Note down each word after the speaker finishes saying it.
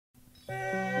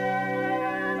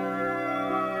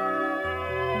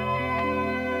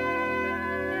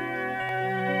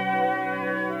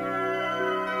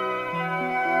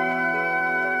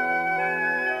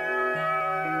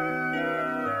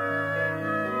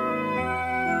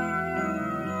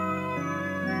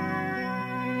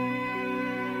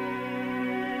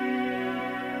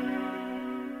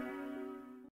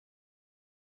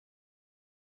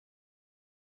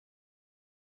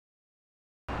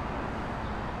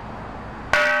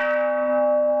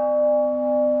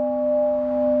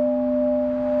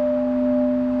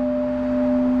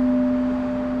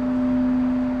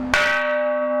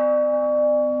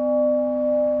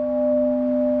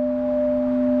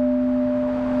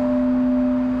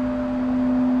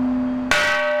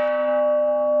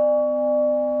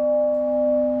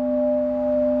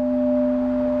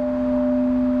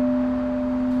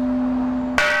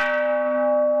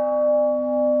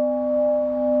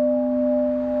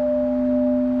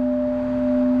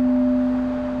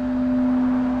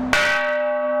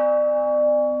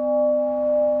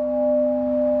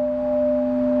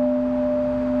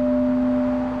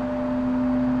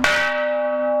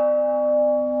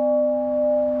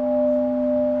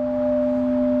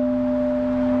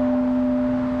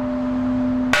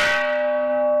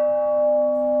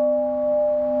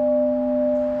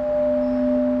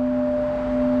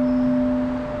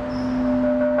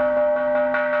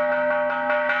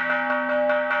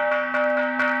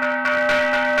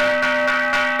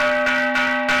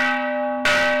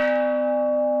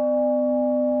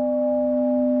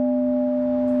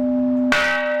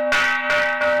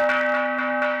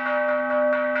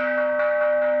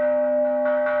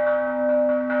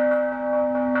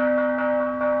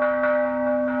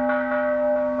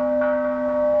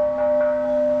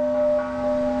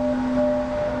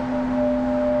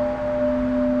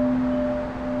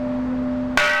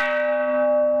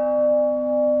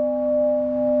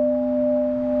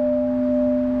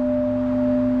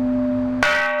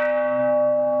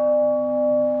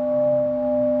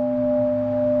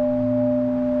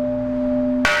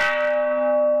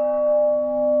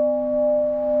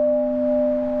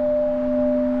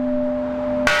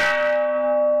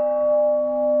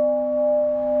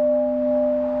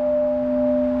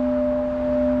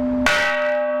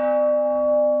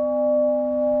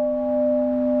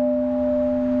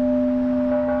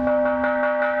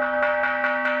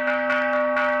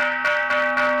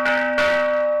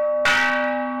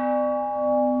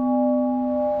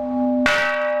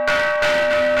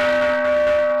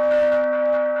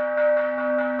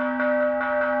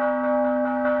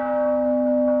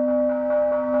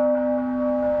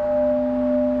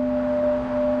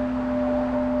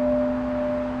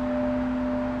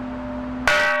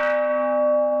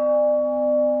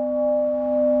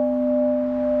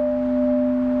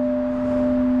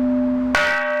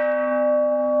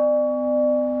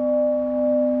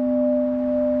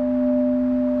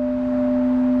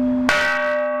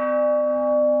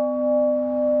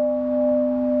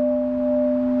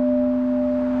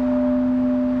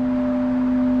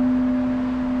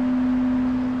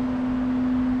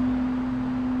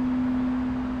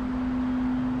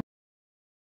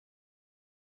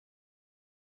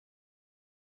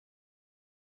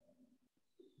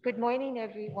Good morning,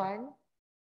 everyone.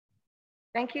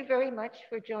 Thank you very much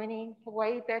for joining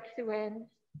Hawaii Betsuin's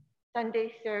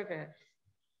Sunday service.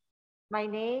 My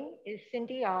name is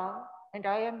Cindy Al, and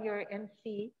I am your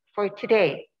MC for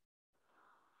today.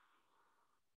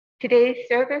 Today's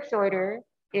service order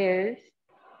is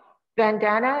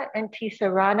Vandana and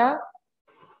Ti-Sarana,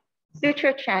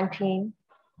 Sutra Chanting,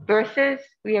 verses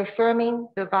reaffirming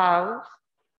the vows,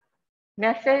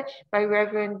 message by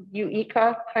Reverend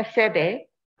Yuika Hasebe,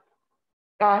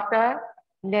 Gatha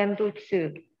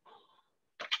Nembutsu.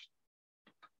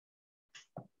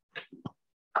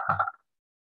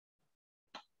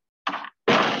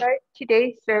 Start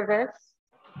today's service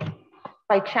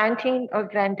by chanting of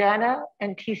Vandana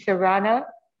and Ti-Sarana,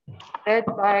 led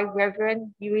by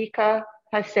Reverend Yuika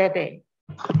Hasebe.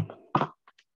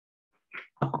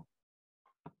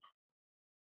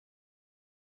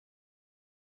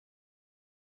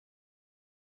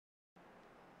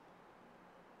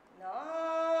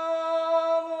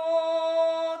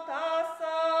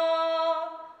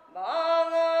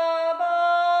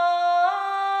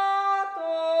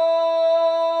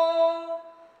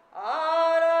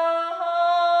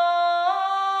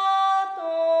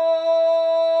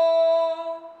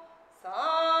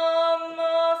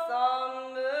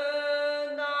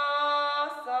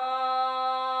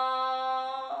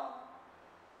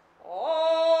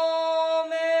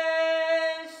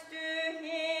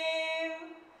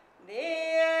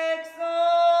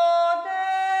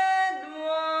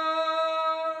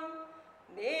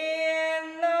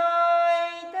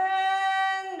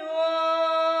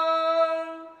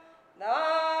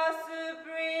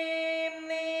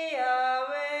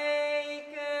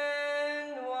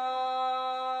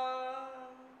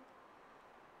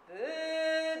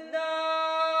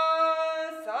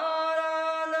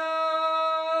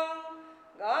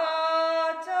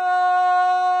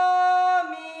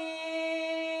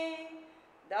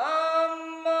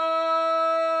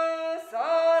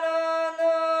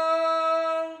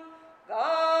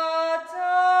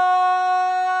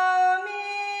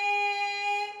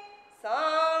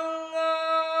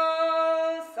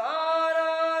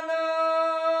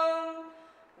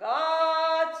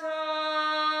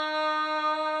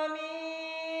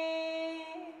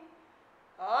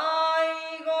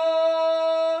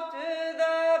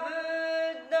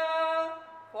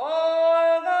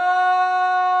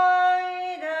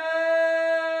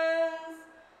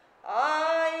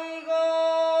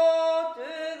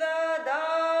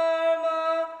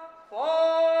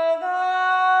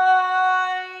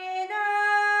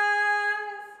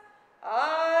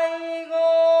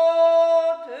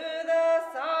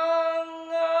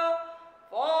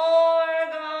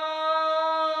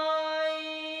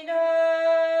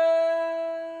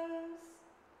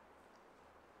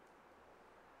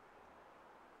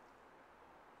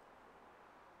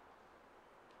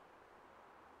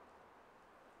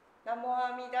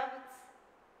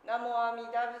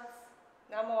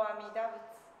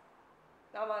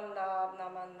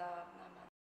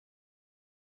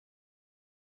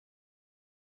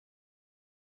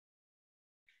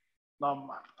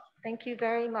 Thank you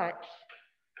very much.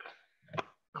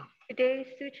 Today's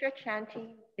sutra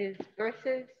chanting is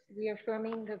verses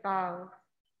reaffirming the vows.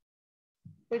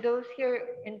 For those here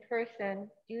in person,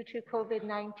 due to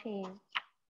COVID-19,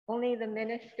 only the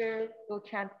minister will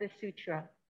chant the sutra.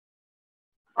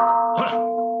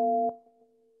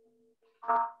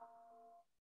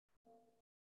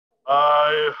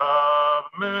 I have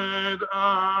made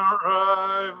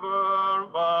arrival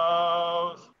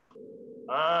vows,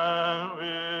 and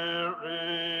will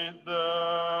read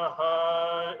the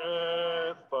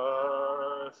highest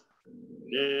first.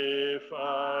 If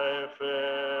I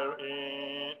fail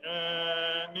in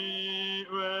any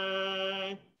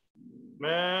way,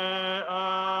 may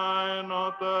I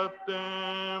not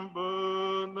attain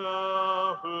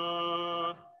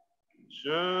Buddhahood.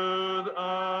 Should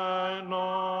I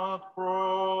not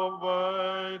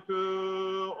provide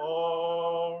to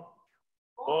all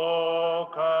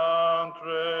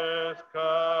countries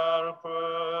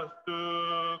purpose to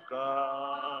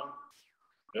come,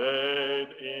 aid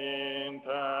in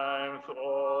times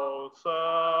of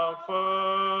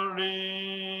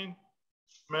suffering,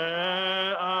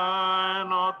 may I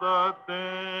not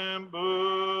attain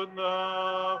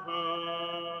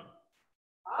Buddhahood.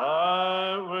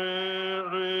 I will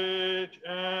reach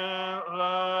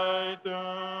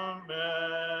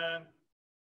enlightenment,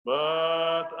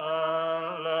 but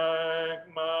unlike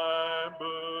my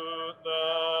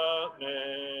Buddha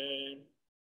name,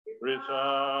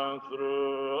 resounds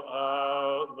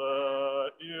throughout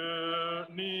the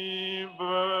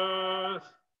universe,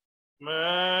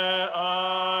 may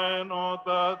I not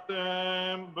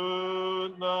attain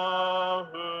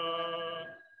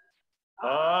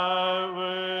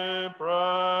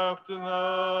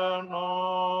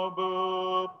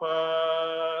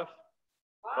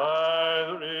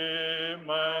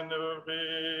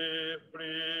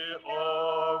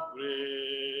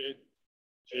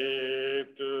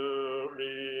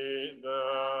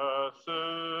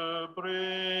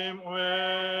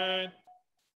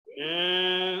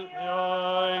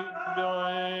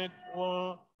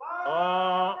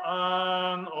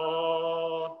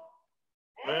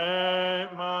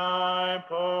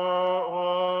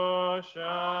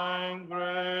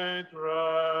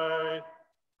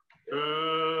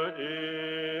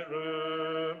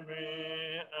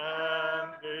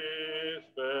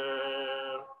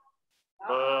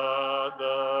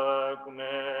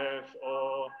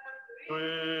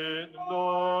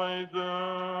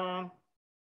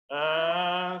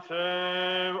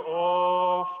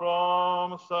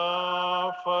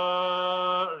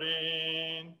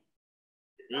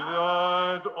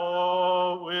Without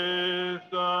all wisdom,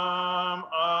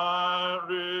 I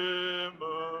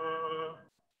remove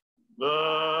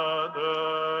the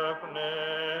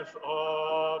darkness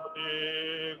of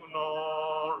ignorance.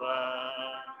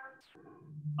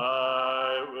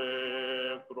 I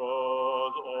will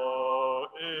cross all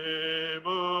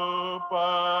evil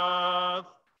paths,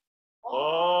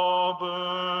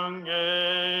 open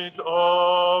gate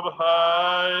of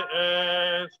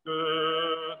highest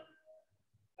good.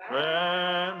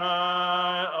 When I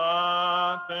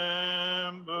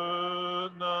attain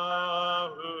Buddhahood,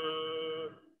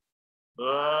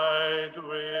 light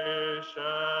will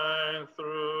shine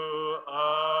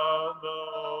throughout the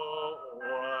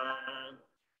world,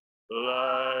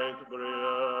 light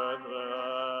brilliant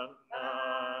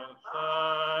than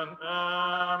sun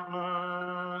and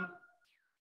moon.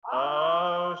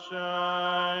 How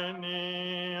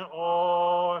shining, O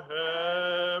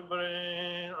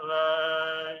heavenly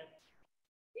light,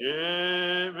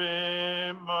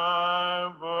 giving my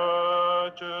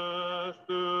virtues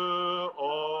to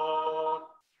all,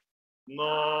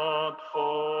 not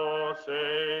forsaking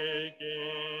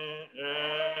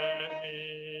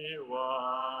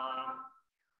anyone.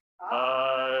 I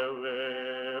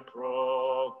will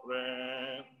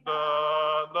proclaim the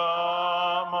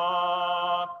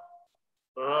Dharma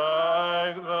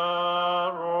like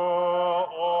the roar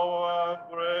of a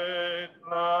great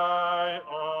lion,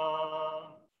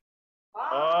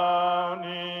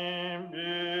 howling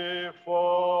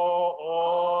before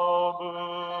all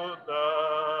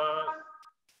Buddhas,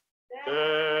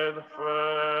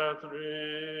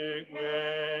 steadfastly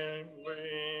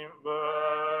claiming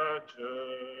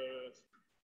virtues,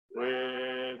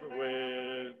 with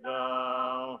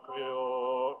wisdom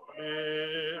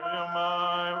fulfill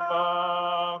my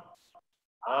vow.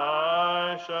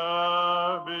 I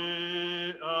shall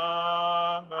be a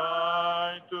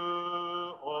guide to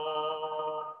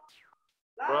all,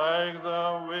 like the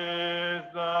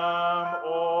wisdom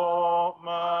of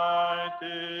my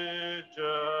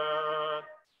teacher.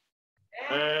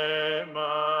 May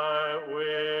my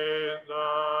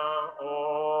wisdom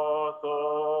also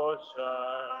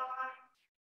shine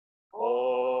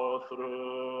all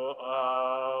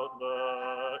throughout the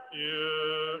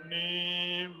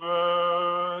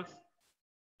universe,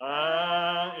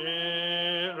 and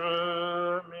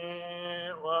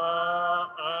illumine what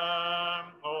I'm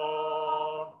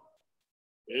on.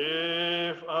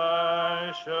 If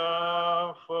I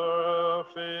shall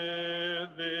fulfill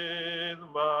this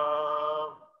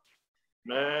vow,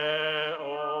 may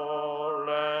all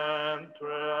land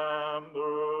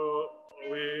tremble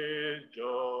with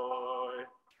joy.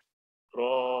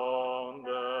 From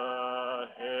the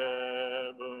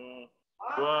heaven,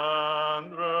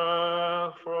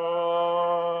 wondrous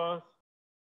frost,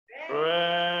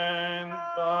 rain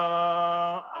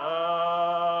down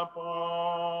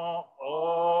upon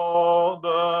all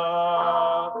the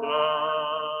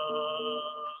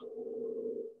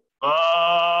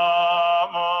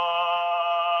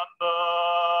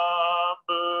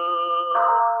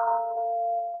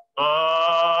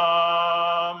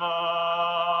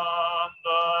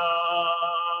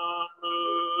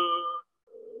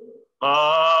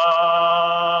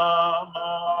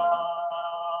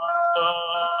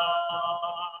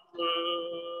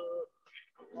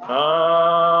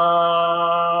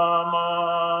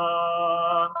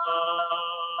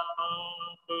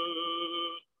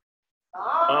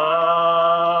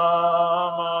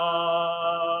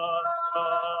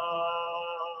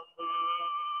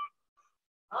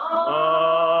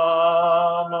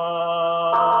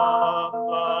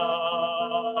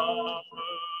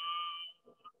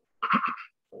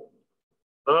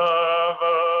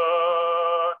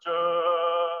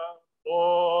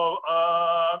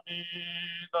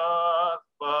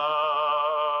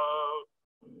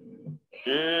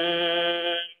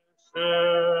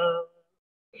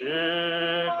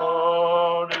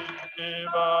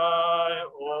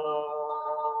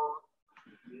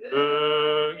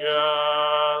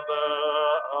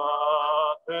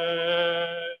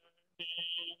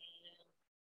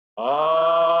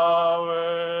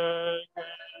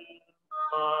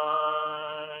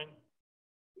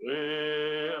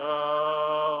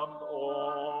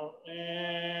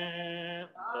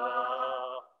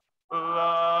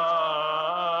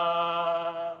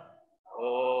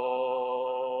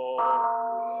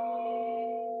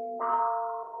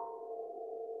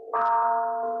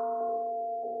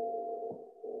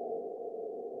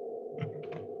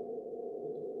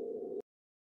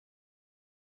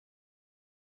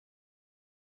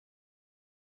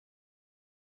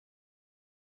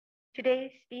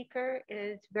Today's speaker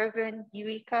is Reverend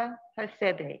Eureka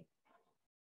Hasebe.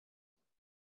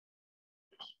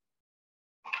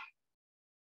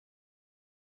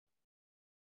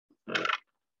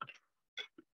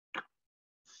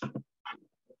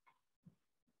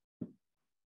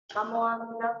 Namo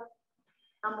Amida,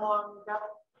 Namo Amida,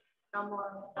 Namo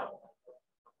Amida.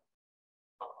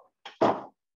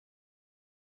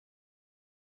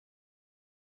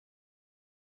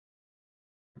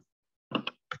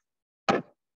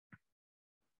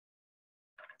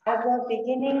 As a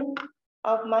beginning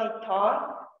of my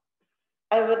talk,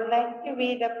 I would like to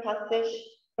read a passage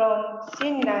from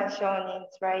Shinran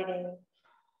Shonin's writing,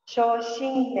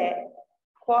 Shōshinde,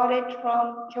 quoted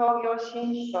from Jodo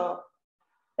Shinshu,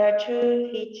 the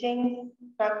true teachings,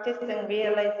 practice, and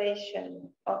realization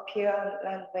of Pure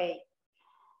Land Way.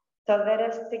 So let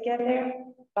us together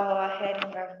bow our head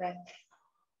in reverence.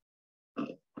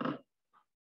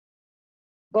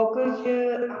 極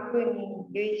重悪人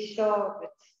唯小物、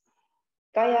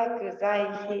我薬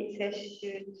在非摂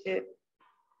取中、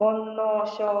煩悩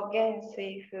症現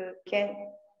水風見、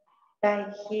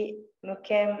大非無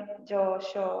見上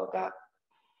昇が。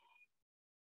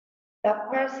The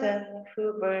person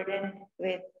who burdened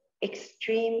with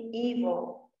extreme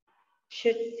evil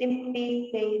should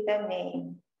simply say the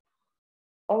name.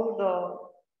 Although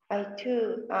I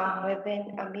too am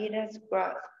within Amita's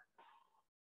grasp,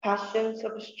 passions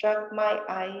obstruct my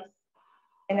eyes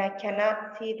and I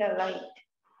cannot see the light.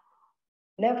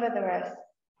 Nevertheless,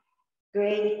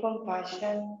 great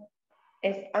compassion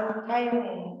is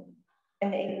untiring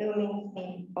and illumines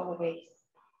me always.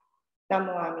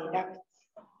 Namo Amida.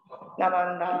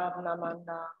 Namanda,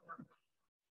 Namanda.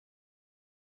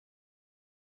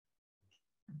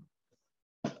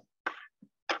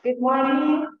 Good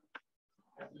morning.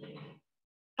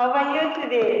 How are you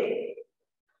today?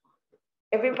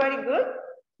 Everybody good?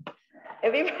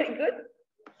 Everybody good?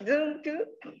 Zoom too?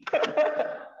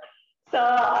 So,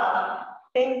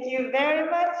 thank you very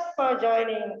much for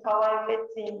joining our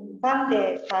Betsuin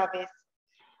Sunday service.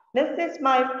 This is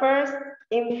my first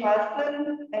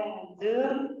in-person and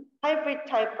Zoom hybrid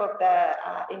type of the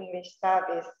English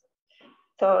service.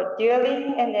 So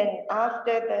during and then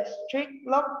after the strict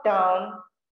lockdown,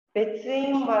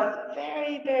 Betsuin was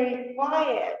very, very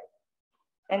quiet.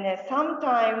 And then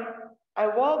sometime I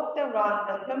walked around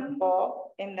the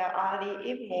temple in the early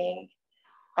evening.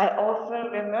 I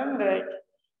often remembered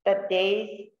the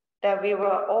days that we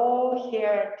were all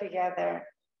here together.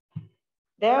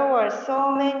 There were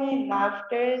so many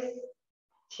laughters,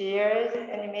 cheers,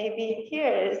 and maybe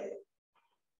tears,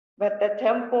 but the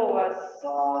temple was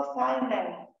so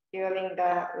silent during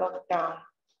the lockdown.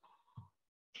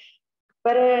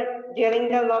 But during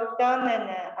the lockdown and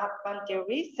up until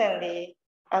recently,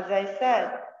 as I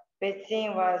said,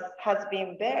 Betsuin has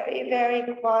been very,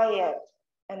 very quiet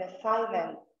and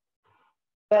silent.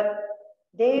 But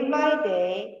day by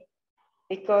day,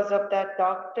 because of the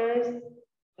doctors,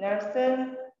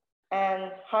 nurses,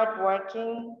 and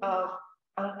hardworking of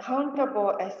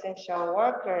uncountable essential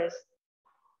workers,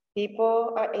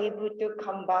 people are able to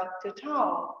come back to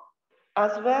town,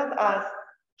 as well as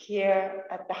here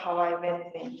at the Hawaii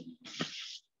Betsuin.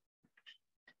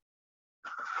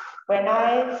 When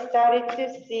I started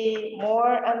to see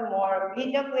more and more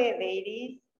PWA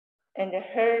ladies and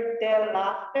heard their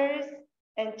laughters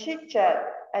and chit-chat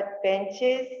at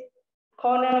benches,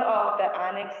 corner of the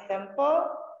annex temple,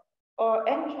 or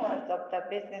entrance of the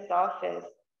business office,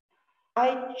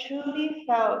 I truly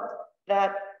felt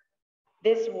that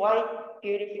this white,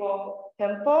 beautiful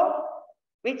temple,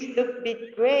 which looked a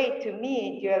bit gray to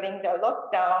me during the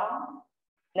lockdown,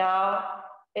 now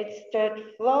it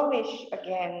stood flourish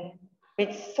again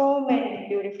with so many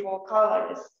beautiful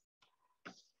colors.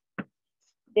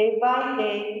 Day by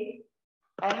day,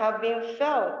 I have been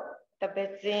felt the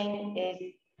Betsuin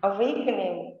is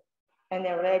awakening and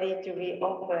ready to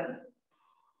reopen.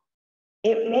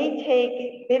 It may take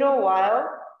a little while,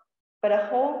 but I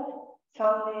hope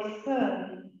someday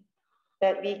soon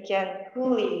that we can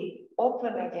fully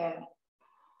open again.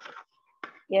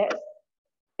 Yes,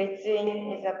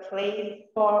 Betsuin is a place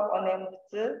for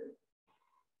Nembutsu,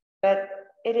 but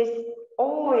it is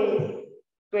always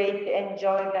great to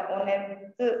enjoy the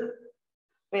Nembutsu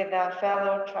with our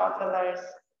fellow travelers,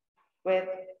 with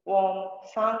warm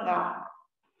sangha,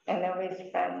 and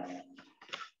with friends.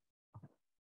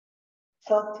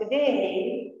 So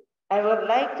today, I would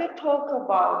like to talk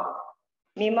about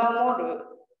Mimamoru,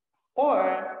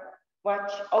 or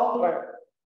watch over.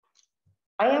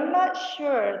 I am not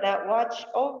sure that watch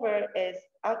over is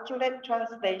accurate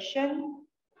translation,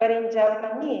 but in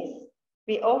Japanese,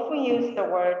 we often use the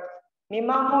word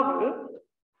Mimamoru,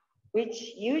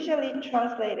 which usually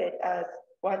translated as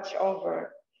watch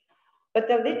over. But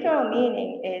the literal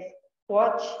meaning is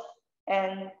watch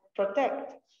and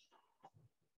protect.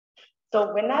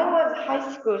 So when I was a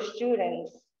high school student,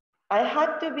 I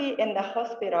had to be in the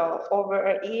hospital over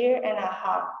a year and a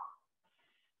half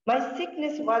My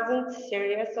sickness wasn't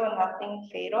serious or nothing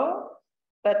fatal,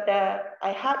 but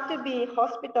I had to be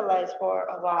hospitalized for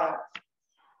a while.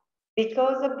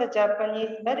 Because of the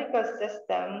Japanese medical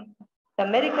system, the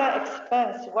medical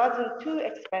expense wasn't too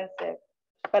expensive,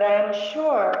 but I am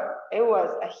sure it was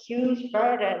a huge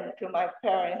burden to my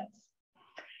parents.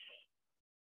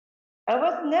 I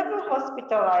was never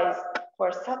hospitalized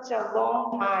for such a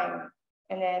long time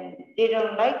and then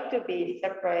didn't like to be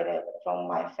separated from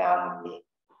my family.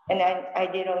 And I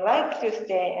didn't like to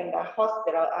stay in the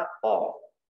hospital at all.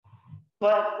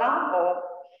 For example,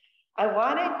 I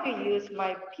wanted to use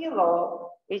my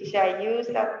pillow, which I use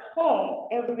at home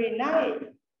every night.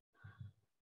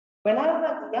 When I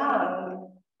was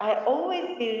young, I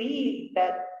always believed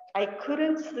that I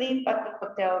couldn't sleep at the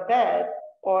hotel bed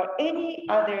or any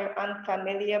other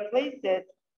unfamiliar places.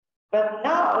 But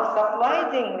now,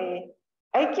 surprisingly,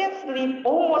 I can sleep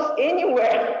almost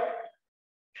anywhere.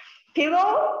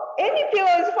 Pillow? Any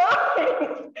pillow is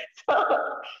fine.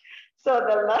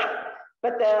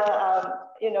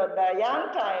 The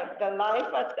young time, the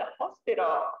life at the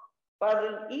hospital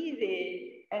wasn't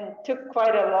easy and took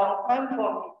quite a long time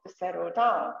for me to settle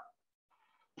down.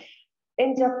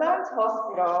 In Japan's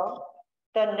hospital,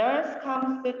 the nurse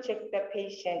comes to check the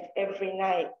patient every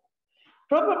night.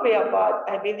 Probably about,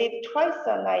 I believe, twice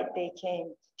a night they came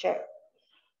to check.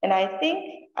 And I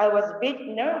think I was a bit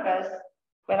nervous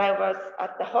when I was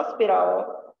at the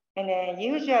hospital, and then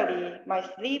usually my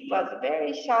sleep was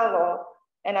very shallow,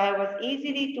 and I was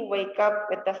easily to wake up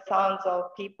with the sounds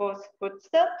of people's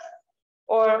footsteps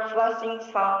or flushing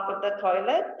sound of the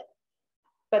toilet.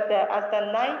 But as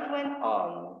the night went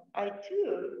on, I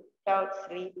too felt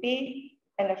sleepy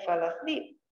and I fell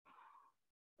asleep.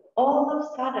 All of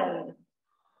a sudden,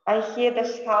 I hear the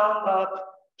sound of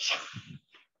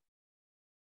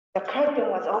the curtain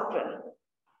was open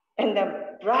and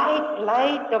the bright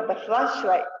light of the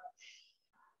flashlight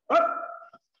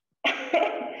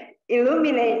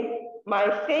illuminate my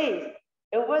face.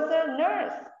 It was a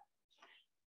nurse.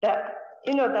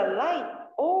 The light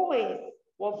always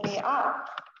woke me up,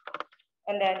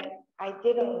 and then I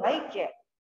didn't like it.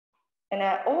 And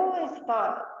I always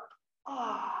thought,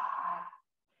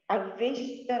 I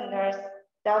wish the nurse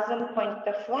doesn't point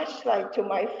the flashlight to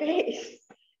my face.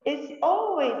 It's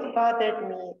always bothered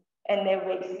me and it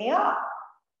wakes me up.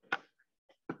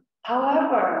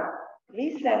 However,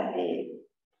 recently,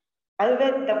 I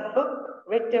read the book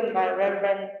written by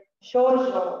Reverend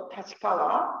Shojo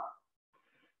Tachikawa.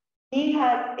 He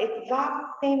had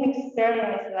exact same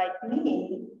experience like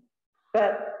me,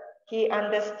 but he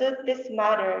understood this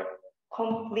matter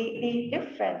completely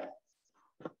different.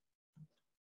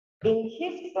 In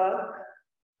his book,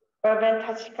 Reverend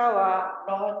Tachikawa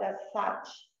wrote as such: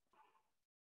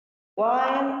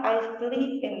 while I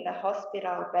sleep in the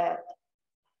hospital bed,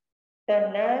 the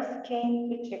nurse came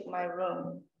to check my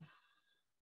room.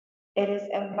 It is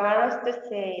embarrassed to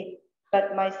say,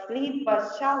 but my sleep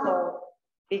was shallow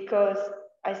because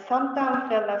I sometimes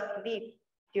fell asleep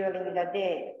during the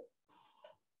day.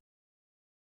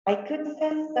 I could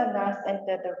sense the nurse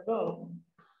enter the room.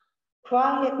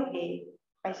 Quietly,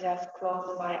 I just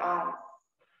closed my eyes.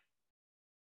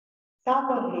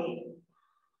 Suddenly,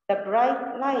 the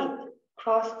bright light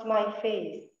crossed my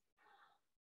face.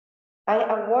 I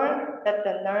awoke that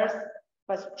the nurse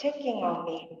was checking on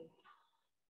me.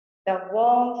 The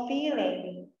warm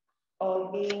feeling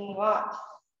of being watched,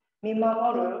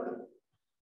 mimamoru,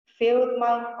 filled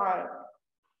my heart,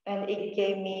 and it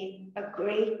gave me a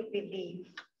great relief.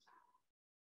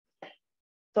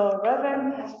 So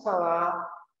Reverend Tachikawa,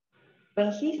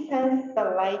 when he sensed the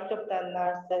light of the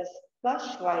nurse's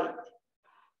flashlight,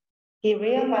 he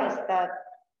realized that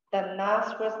the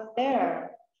nurse was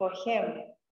there for him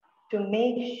to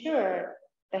make sure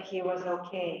that he was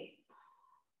okay.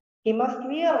 He must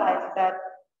realize that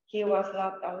he was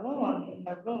not alone in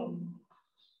the room.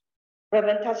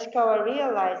 Reverend Tachikawa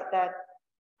realized that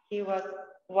he was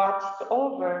watched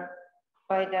over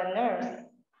by the nurse,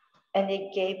 and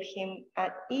it gave him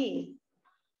at ease,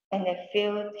 and it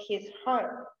filled his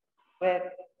heart with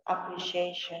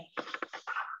appreciation.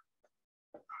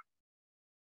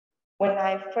 When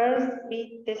I first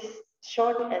read this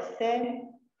short essay,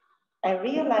 I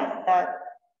realized that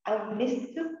I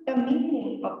mistook the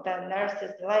meaning of the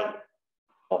nurse's light,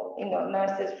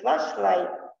 nurse's flashlight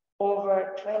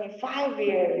over 25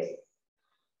 years.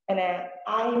 And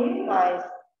I realized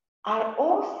I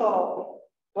also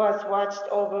was watched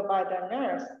over by the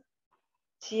nurse.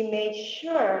 She made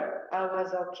sure I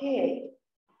was okay.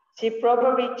 She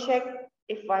probably checked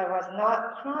if I was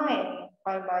not crying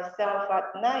by myself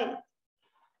at night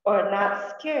or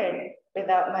not scared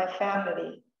without my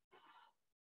family.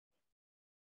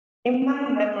 In my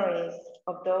memories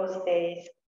of those days,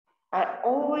 I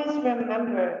always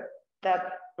remember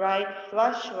that bright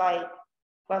flashlight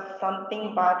was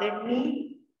something bothered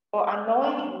me or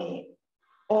annoyed me,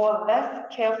 or less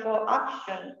careful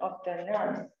action of the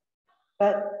nurse,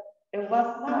 but it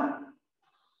was not.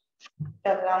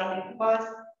 The light was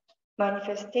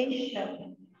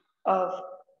manifestation of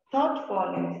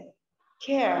thoughtfulness,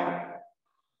 care,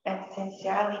 and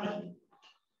sincerity.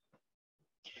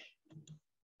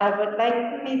 I would like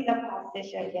to read the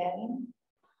passage again.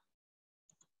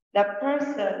 The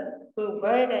person who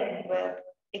burdened with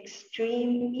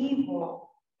extreme evil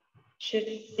should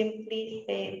simply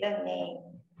say the name.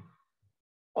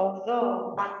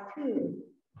 Although I too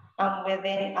am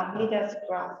within Amida's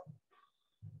grasp,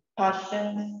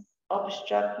 passions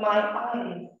obstruct my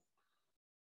eyes,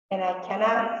 and I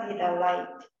cannot see the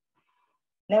light.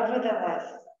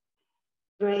 Nevertheless,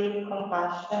 great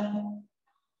compassion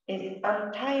is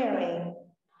untiring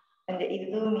and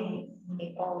illumines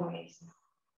me always.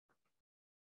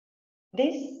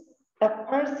 This, the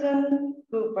person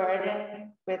who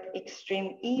burdened with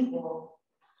extreme evil,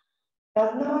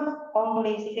 does not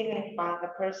only signify the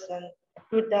person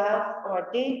who does or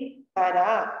did that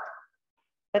act,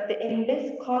 but in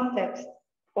this context,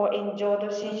 or in Jodo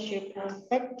Shinshu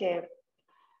perspective,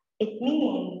 it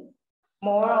means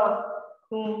more of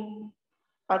whom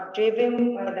are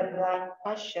driven by the blind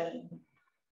passion,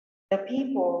 the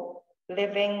people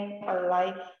living a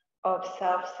life of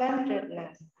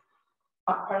self-centeredness,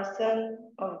 a person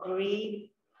of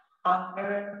greed,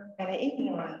 anger, and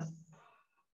ignorance.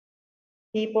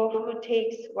 People who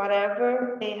takes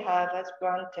whatever they have as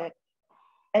granted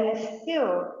and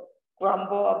still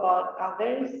grumble about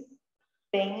others,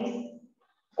 things,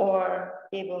 or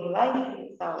even life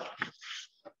itself.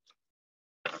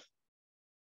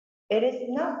 It is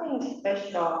nothing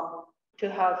special to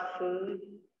have food,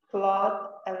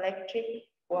 cloth, electric,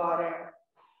 water.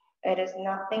 It is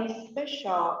nothing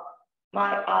special.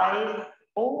 My eyes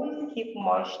always keep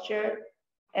moisture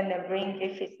and the brain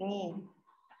if it's need.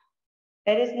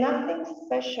 There is nothing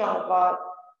special about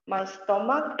my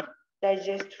stomach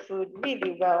digest food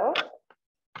really well.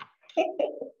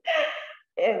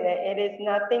 It is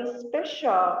nothing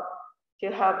special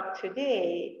to have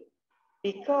today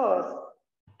because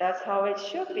that's how it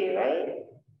should be, right?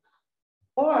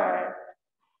 Or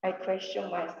I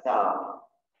question myself,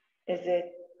 is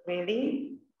it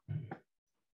really?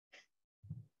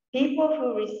 People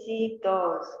who receive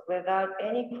those without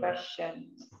any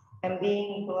questions and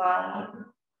being blind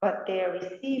what they are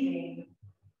receiving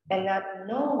and not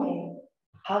knowing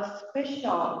how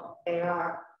special they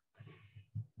are.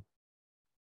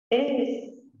 It is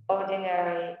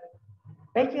ordinary,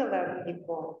 regular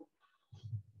people.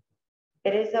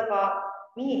 It is about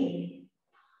me,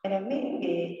 and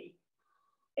maybe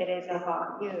it is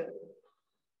about you.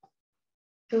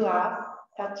 To us,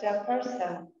 such a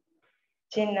person,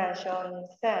 Jinnan Shonin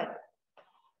said,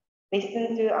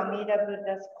 listen to Amida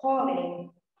Buddha's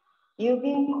calling. You've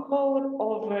been called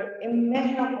over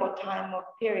immeasurable time or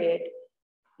period,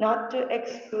 not to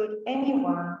exclude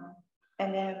anyone.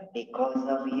 And then because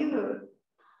of you,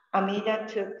 Amida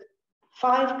took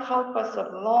 5 kalpas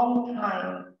of long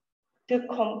time to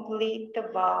complete the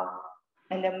vow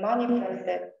and then manifest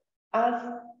it as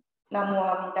Namo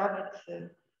Amida Butsu,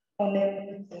 or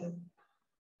Nembutsu.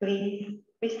 Please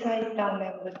recite down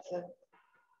Nembutsu.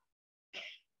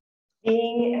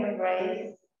 Being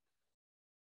embraced,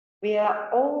 we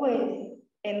are always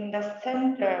in the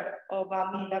center of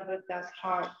Amida Buddha's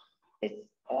heart. It's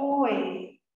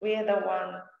always we are the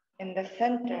one in the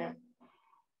center.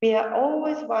 We are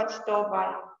always watched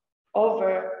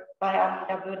over by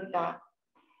Amida Buddha.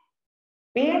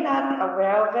 We are not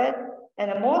aware of it,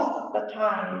 and most of the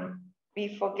time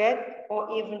we forget or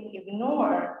even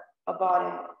ignore about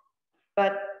it.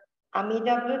 But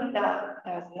Amida Buddha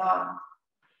does not.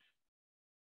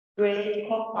 Great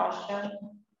compassion,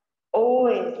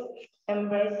 always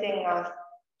embracing us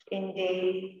in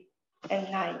day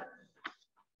and night.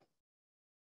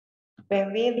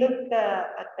 When we look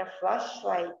at the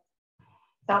flashlight,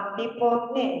 some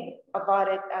people think about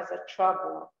it as a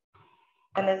trouble,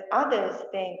 and as others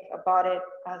think about it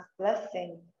as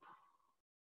blessing.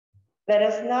 Let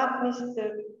us not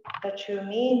mistook the true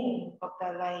meaning of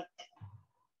the light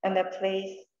and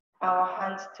place our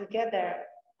hands together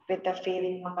with the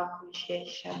feeling of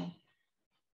appreciation.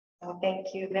 So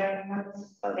thank you very much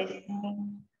for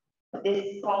listening.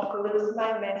 This concludes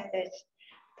my message.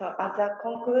 So as a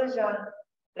conclusion,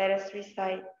 let us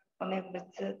recite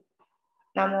Nembutsu.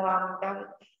 Namo Amida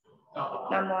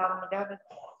Butsu. Namo Amida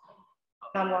Butsu.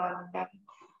 Namo Amida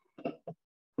Butsu.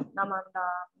 Namanda.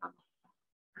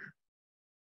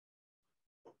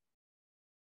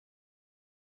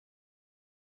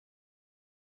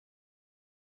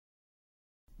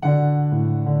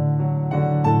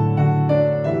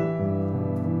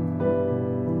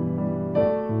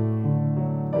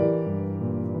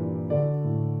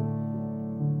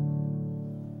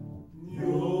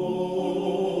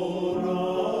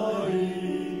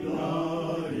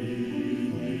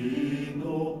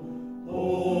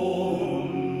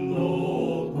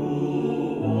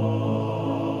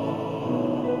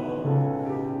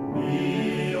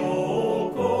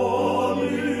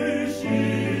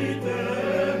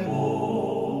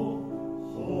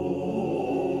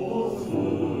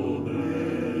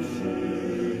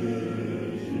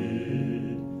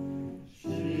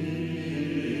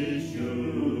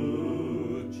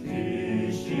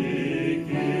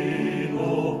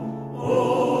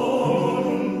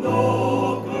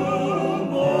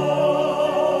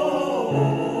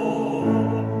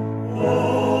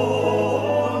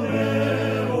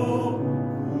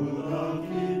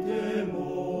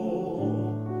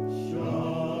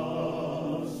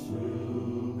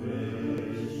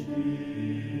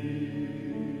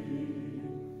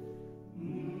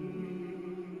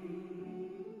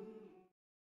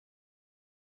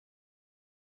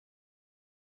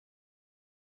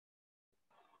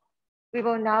 We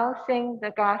will now sing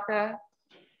the Gatha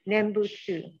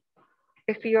Nembutsu.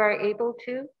 If you are able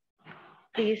to,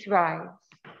 please rise.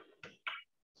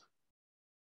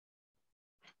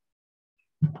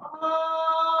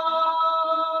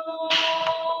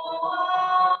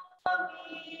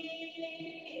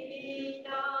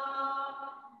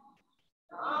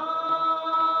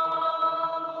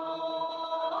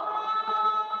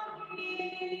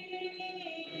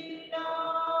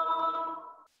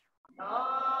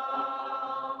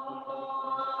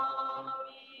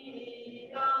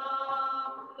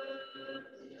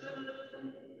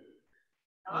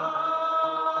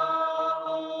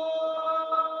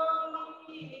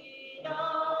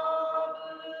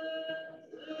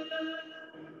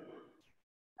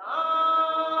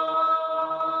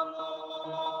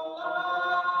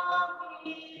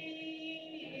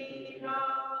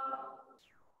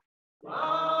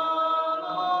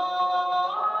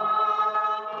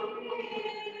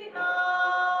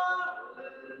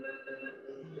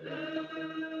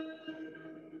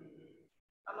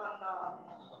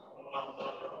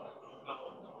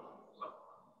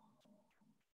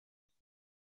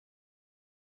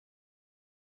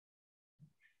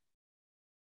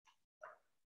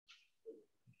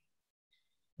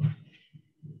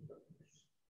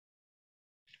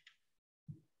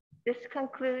 This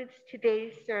concludes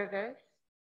today's service.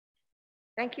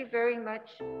 Thank you very much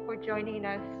for joining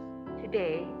us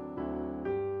today.